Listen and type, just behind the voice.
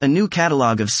A new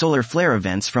catalogue of solar flare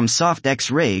events from soft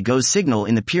X-ray GOES signal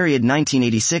in the period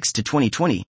 1986 to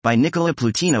 2020, by Nicola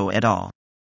Plutino et al.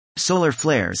 Solar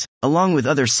flares, along with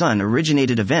other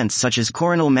sun-originated events such as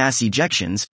coronal mass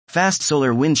ejections, fast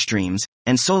solar wind streams,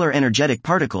 and solar energetic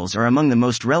particles are among the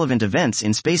most relevant events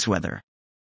in space weather.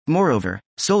 Moreover,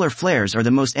 solar flares are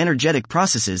the most energetic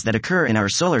processes that occur in our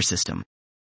solar system.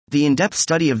 The in-depth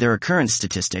study of their occurrence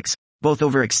statistics, both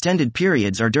over extended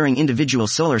periods or during individual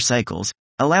solar cycles,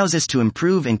 allows us to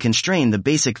improve and constrain the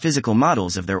basic physical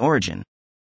models of their origin.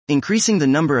 Increasing the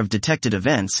number of detected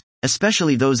events,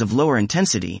 especially those of lower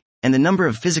intensity, and the number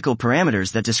of physical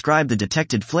parameters that describe the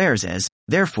detected flares is,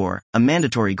 therefore, a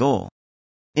mandatory goal.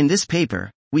 In this paper,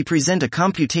 we present a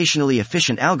computationally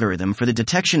efficient algorithm for the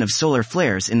detection of solar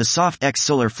flares in the soft X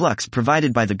solar flux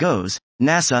provided by the GOES,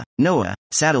 NASA, NOAA,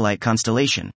 satellite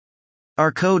constellation.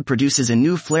 Our code produces a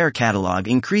new flare catalog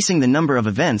increasing the number of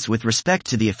events with respect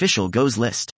to the official GOES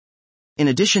list. In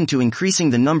addition to increasing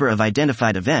the number of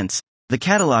identified events, the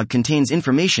catalog contains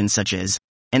information such as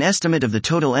an estimate of the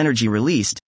total energy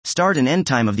released, start and end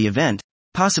time of the event,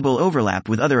 possible overlap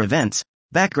with other events,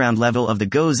 background level of the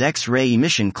GOES X-ray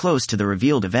emission close to the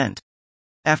revealed event.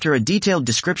 After a detailed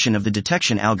description of the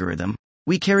detection algorithm,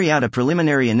 we carry out a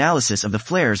preliminary analysis of the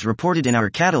flares reported in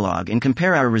our catalog and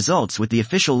compare our results with the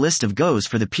official list of GOES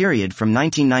for the period from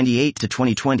 1998 to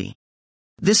 2020.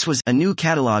 This was a new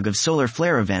catalog of solar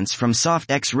flare events from soft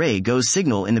X-ray GOES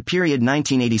signal in the period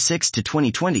 1986 to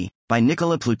 2020, by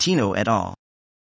Nicola Plutino et al.